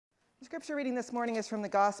The scripture reading this morning is from the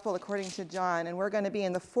Gospel according to John, and we're going to be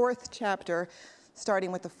in the 4th chapter,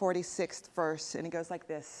 starting with the 46th verse, and it goes like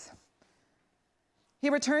this. He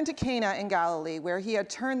returned to Cana in Galilee, where he had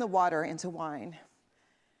turned the water into wine.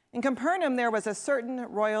 In Capernaum, there was a certain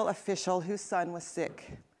royal official whose son was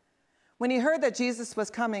sick. When he heard that Jesus was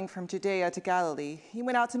coming from Judea to Galilee, he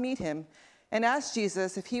went out to meet him and asked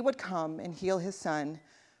Jesus if he would come and heal his son,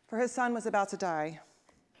 for his son was about to die.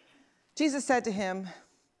 Jesus said to him,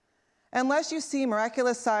 "Unless you see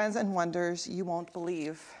miraculous signs and wonders, you won't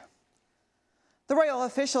believe." The royal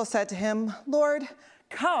official said to him, "Lord,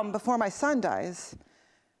 come before my son dies."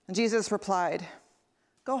 And Jesus replied,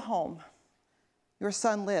 "Go home. Your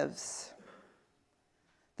son lives."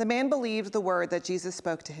 The man believed the word that Jesus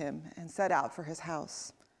spoke to him and set out for his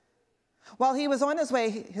house. While he was on his way,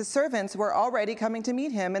 his servants were already coming to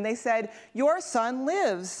meet him, and they said, "Your son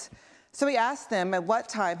lives." So he asked them at what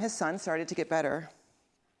time his son started to get better.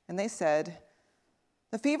 And they said,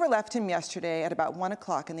 "The fever left him yesterday at about 1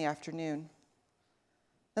 o'clock in the afternoon."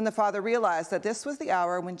 Then the father realized that this was the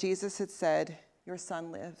hour when Jesus had said, "Your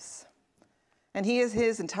son lives." And he and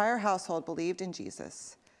his entire household believed in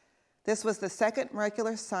Jesus. This was the second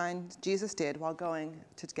miraculous sign Jesus did while going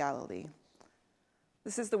to Galilee.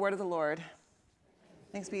 This is the word of the Lord.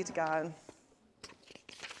 Thanks be to God.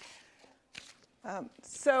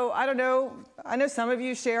 So I don't know, I know some of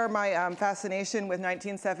you share my fascination with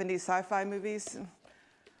 1970s sci-fi movies.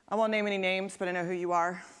 I won't name any names, but I know who you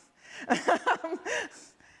are.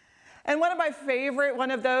 And one of my favorite one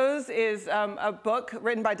of those is a book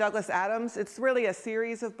written by Douglas Adams. It's really a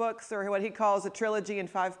series of books, or what he calls a trilogy in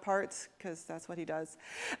 5 parts, because that's what he does.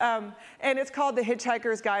 And it's called The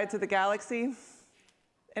Hitchhiker's Guide to the Galaxy.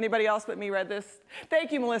 Anybody else but me read this?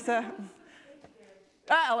 Thank you, Melissa.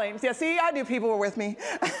 Elaine, yeah, see, I knew people were with me.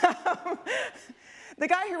 The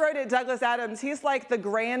guy who wrote it, Douglas Adams, he's like the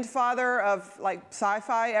grandfather of like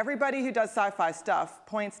sci-fi. Everybody who does sci-fi stuff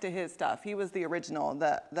points to his stuff. He was the original,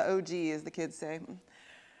 the OG, as the kids say.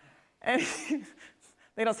 And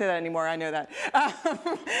they don't say that anymore, I know that.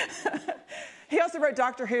 He also wrote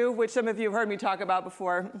Doctor Who, which some of you have heard me talk about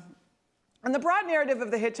before. And the broad narrative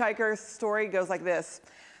of the Hitchhiker's story goes like this.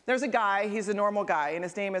 There's a guy, he's a normal guy, and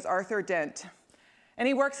his name is Arthur Dent. And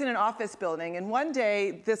he works in an office building, and one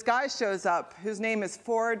day this guy shows up whose name is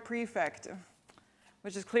Ford Prefect,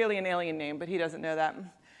 which is clearly an alien name, but he doesn't know that.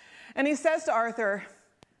 And he says to Arthur,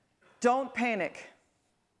 "Don't panic,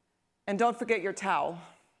 and don't forget your towel."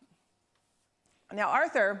 Now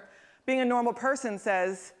Arthur, being a normal person,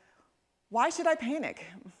 says, "Why should I panic?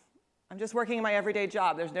 I'm just working in my everyday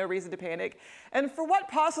job. There's no reason to panic. And for what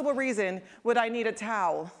possible reason would I need a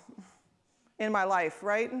towel in my life,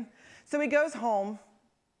 right?" So he goes home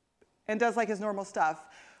and does like his normal stuff.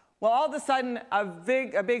 Well, all of a sudden, a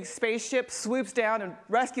big spaceship swoops down and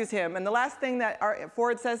rescues him. And the last thing that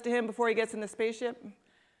Ford says to him before he gets in the spaceship,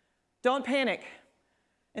 "Don't panic,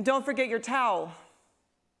 and don't forget your towel."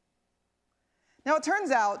 Now, it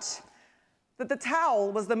turns out that the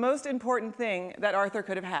towel was the most important thing that Arthur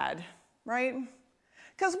could have had, right?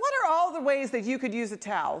 Because what are all the ways that you could use a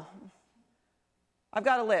towel? I've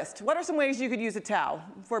got a list. What are some ways you could use a towel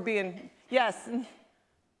for being, yes?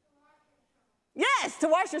 Yes, to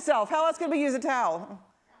wash yourself. How else could we use a towel?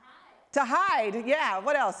 To hide, yeah.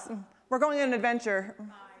 What else? We're going on an adventure. Fire.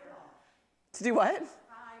 To do what?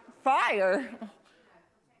 Fire.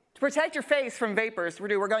 To protect your face from vapors.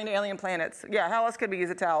 We're going to alien planets. Yeah, how else could we use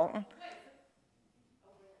a towel?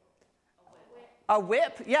 A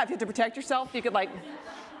whip? Yeah, if you have to protect yourself, you could like,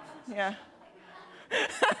 yeah.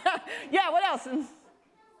 Yeah, what else?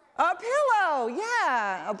 A pillow,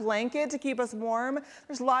 yeah. A blanket to keep us warm.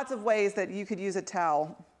 There's lots of ways that you could use a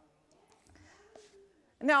towel.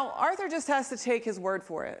 Now, Arthur just has to take his word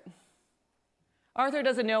for it. Arthur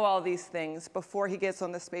doesn't know all these things before he gets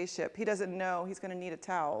on the spaceship. He doesn't know he's going to need a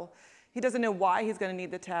towel. He doesn't know why he's going to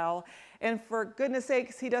need the towel. And for goodness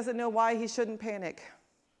sakes, he doesn't know why he shouldn't panic.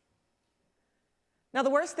 Now,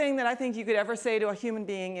 the worst thing that I think you could ever say to a human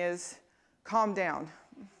being is, "Calm down."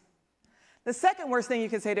 The second worst thing you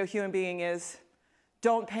could say to a human being is,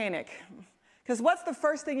 "Don't panic." Because what's the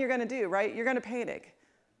first thing you're going to do, right? You're going to panic.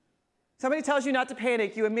 Somebody tells you not to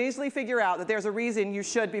panic, you immediately figure out that there's a reason you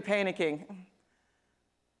should be panicking.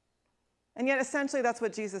 And yet, essentially, that's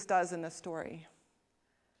what Jesus does in this story.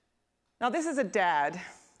 Now, this is a dad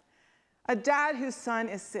whose son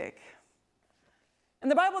is sick. And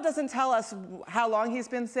the Bible doesn't tell us how long he's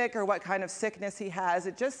been sick or what kind of sickness he has.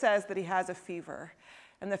 It just says that he has a fever,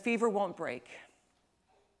 and the fever won't break.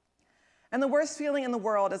 And the worst feeling in the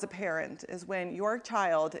world as a parent is when your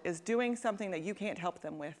child is doing something that you can't help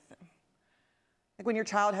them with. Like when your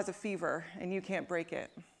child has a fever and you can't break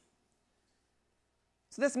it.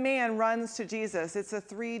 So this man runs to Jesus. It's a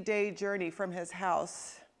 3-day journey from his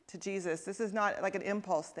house to Jesus. This is not like an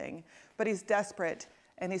impulse thing, but he's desperate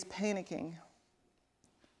and he's panicking.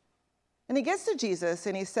 And he gets to Jesus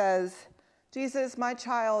and he says, Jesus, my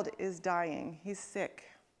child is dying. He's sick.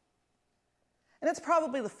 And it's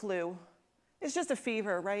probably the flu. It's just a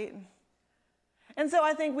fever, right? And so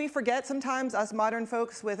I think we forget sometimes, us modern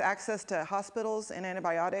folks with access to hospitals and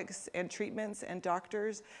antibiotics and treatments and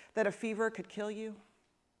doctors, that a fever could kill you.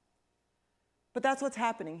 But that's what's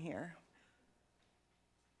happening here.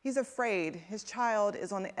 He's afraid. His child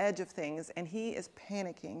is on the edge of things, and he is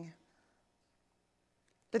panicking.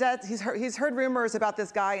 He's heard rumors about this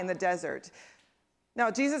guy in the desert. Now,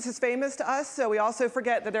 Jesus is famous to us, so we also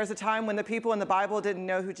forget that there's a time when the people in the Bible didn't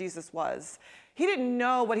know who Jesus was. He didn't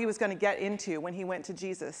know what he was going to get into when he went to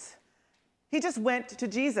Jesus. He just went to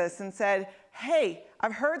Jesus and said, hey,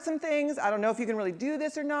 I've heard some things. I don't know if you can really do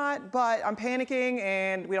this or not, but I'm panicking,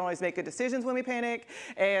 and we don't always make good decisions when we panic.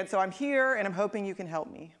 And so I'm here, and I'm hoping you can help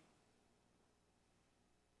me.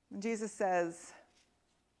 And Jesus says,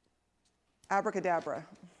 abracadabra,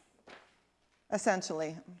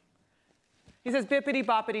 essentially. He says, bippity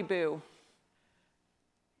boppity boo.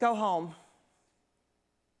 Go home.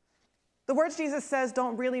 The words Jesus says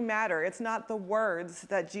don't really matter. It's not the words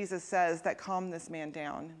that Jesus says that calm this man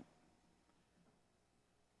down.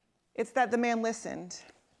 It's that the man listened.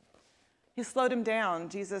 He slowed him down.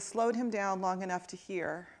 Jesus slowed him down long enough to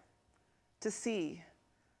hear, to see,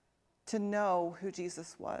 to know who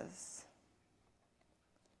Jesus was.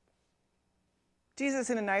 Jesus,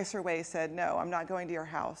 in a nicer way, said, no, I'm not going to your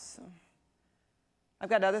house. I've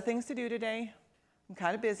got other things to do today. I'm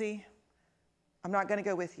kind of busy. I'm not going to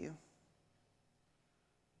go with you.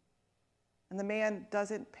 And the man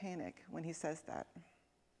doesn't panic when he says that.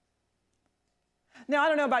 Now, I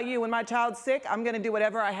don't know about you. When my child's sick, I'm going to do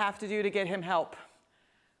whatever I have to do to get him help.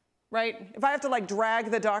 Right? If I have to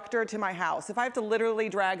drag the doctor to my house, if I have to literally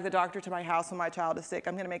drag the doctor to my house when my child is sick,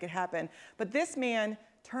 I'm going to make it happen. But this man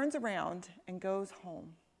turns around and goes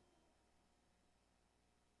home.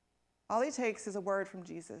 All he takes is a word from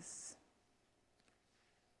Jesus.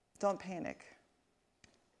 Don't panic.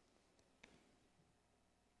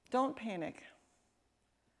 Don't panic.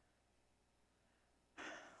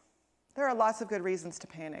 There are lots of good reasons to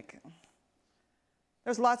panic.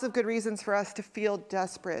 There's lots of good reasons for us to feel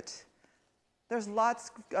desperate. There's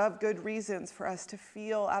lots of good reasons for us to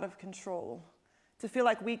feel out of control, to feel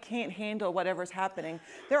like we can't handle whatever's happening.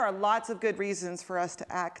 There are lots of good reasons for us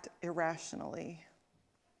to act irrationally,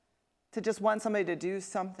 to just want somebody to do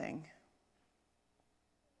something.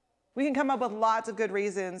 We can come up with lots of good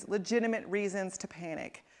reasons, legitimate reasons to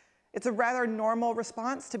panic. It's a rather normal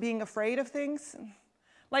response to being afraid of things.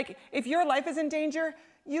 Like, if your life is in danger,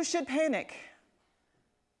 you should panic.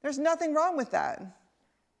 There's nothing wrong with that.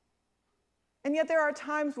 And yet there are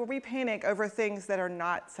times where we panic over things that are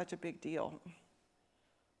not such a big deal.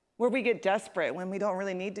 Where we get desperate when we don't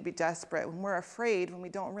really need to be desperate, when we're afraid when we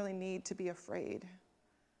don't really need to be afraid.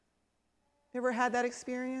 You ever had that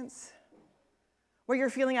experience? Where you're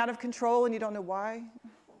feeling out of control and you don't know why?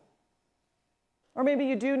 Or maybe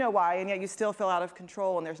you do know why, and yet you still feel out of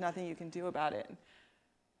control and there's nothing you can do about it.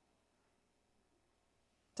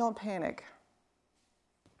 Don't panic.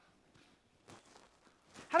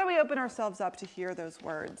 How do we open ourselves up to hear those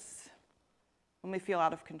words when we feel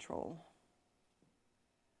out of control?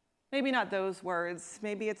 Maybe not those words.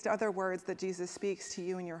 Maybe it's other words that Jesus speaks to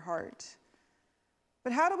you in your heart.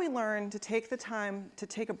 But how do we learn to take the time to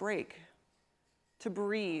take a break, to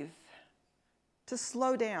breathe, to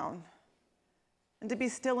slow down, and to be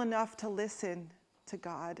still enough to listen to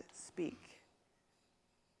God speak?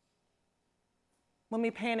 When we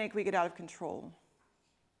panic, we get out of control.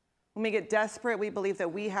 When we get desperate, we believe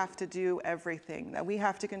that we have to do everything, that we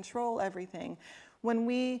have to control everything. When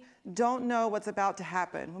we don't know what's about to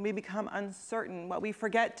happen, when we become uncertain, what we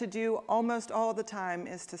forget to do almost all the time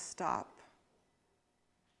is to stop,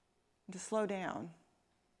 and to slow down,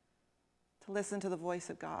 to listen to the voice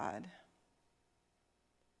of God.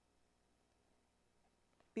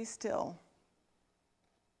 Be still.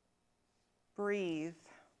 Breathe.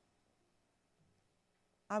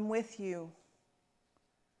 I'm with you.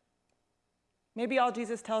 Maybe all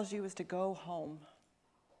Jesus tells you is to go home.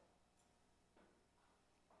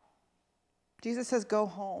 Jesus says, go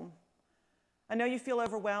home. I know you feel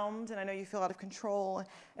overwhelmed, and I know you feel out of control, and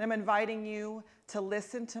I'm inviting you to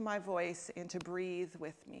listen to my voice and to breathe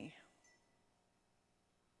with me.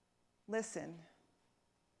 Listen.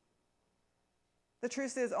 The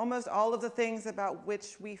truth is, almost all of the things about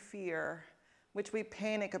which we fear, which we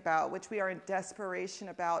panic about, which we are in desperation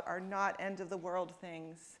about, are not end-of-the-world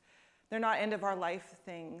things. They're not end of our life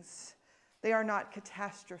things. They are not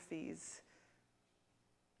catastrophes.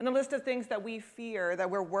 And the list of things that we fear, that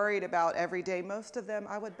we're worried about every day, most of them,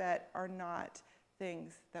 I would bet, are not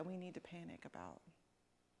things that we need to panic about.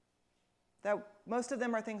 That most of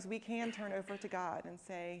them are things we can turn over to God and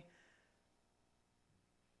say,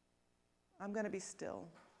 I'm going to be still.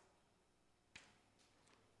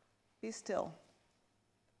 Be still.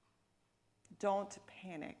 Don't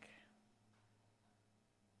panic.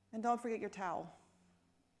 And don't forget your towel.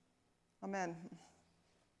 Amen.